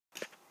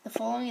The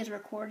following is a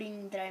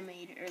recording that I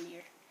made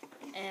earlier,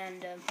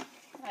 and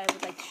I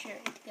would like to share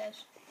it with you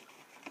guys.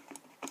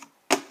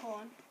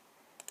 Hold on.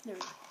 There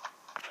we go.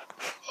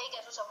 Hey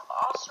guys, what's up?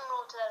 Awesome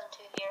Rule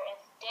 2002 here, and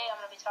today I'm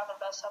going to be talking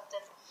about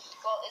something.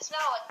 Well, it's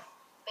not like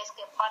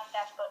basically a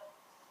podcast, but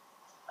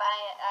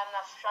I'm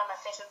not showing my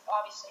face,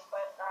 obviously,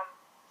 but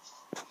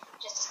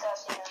just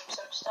discussing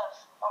some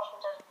stuff.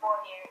 Awesome 2004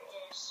 here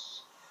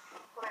is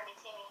we're going to be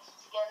teaming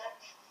together.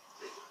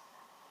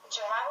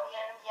 Survival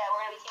game? Yeah,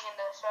 we're going to be teaming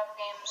the survival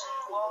games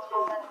and walls and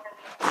all that. We're going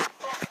to be.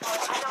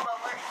 I know, but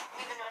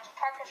we've been doing some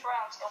practice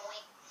rounds, and we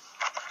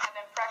have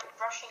been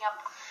brushing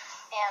up.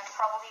 And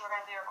probably we're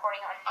going to be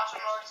recording on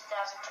Awesome Road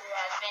 2002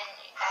 has been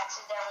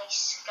accidentally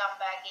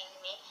scumbagging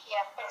me.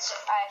 Yeah, and so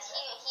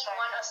he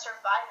won a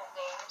survival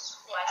games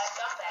by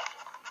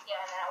scumbagging. Yeah,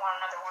 and then I won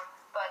another one.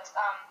 But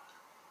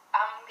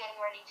we're getting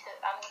ready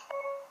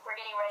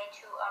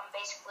to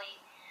basically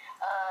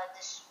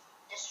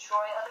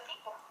destroy other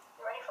people.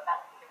 You ready for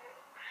that?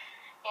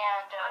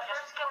 And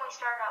first, can we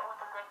start out with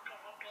a good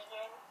PvP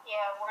game?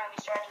 Yeah, we're gonna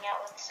be starting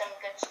out with some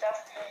good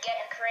stuff.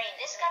 Getting crane.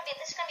 This is gonna be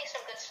some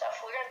good stuff.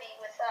 We're gonna be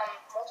with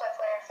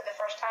multiplayer for the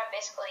first time,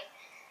 basically,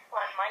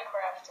 on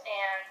Minecraft,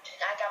 and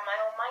I got my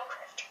own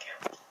Minecraft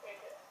account.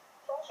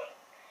 Awesome.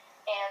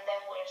 And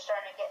then we're gonna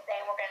start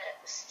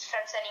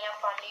setting up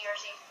on New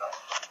Year's Eve.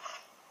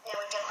 And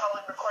we can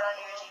probably record on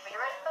New Year's Eve. Are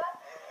you ready for that?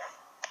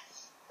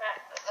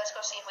 Alright, let's go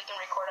see if we can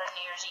record on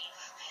New Year's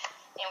Eve.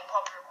 And we'll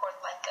probably record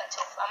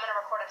I'm going to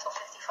record until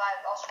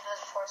 55. Also,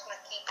 it's going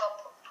to keep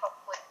up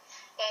with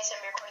he's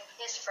going to be recording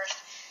his first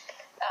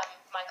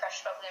Minecraft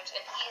survival games,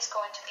 and he's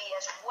going to be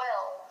as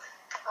well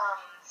I'm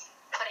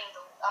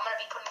going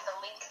to be putting the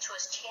link to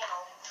his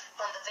channel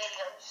on the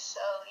videos.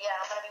 So yeah,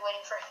 I'm going to be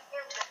waiting for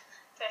him to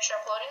finish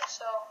uploading.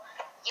 So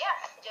yeah,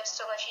 just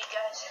to let you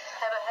guys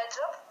have a heads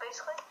up,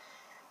 basically.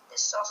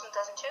 This is Awesome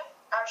 2002.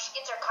 Our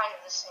skins are kind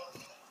of the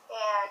same.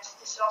 And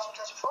this is Awesome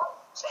 2004.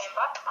 Saying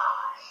bye.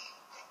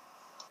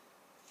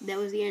 That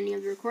was the ending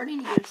of the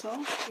recording. You guys saw,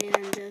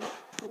 and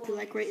hope you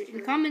like, rate,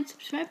 and comment,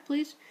 subscribe,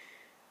 please.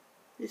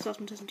 This is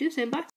Awesome 2002. Saying bye.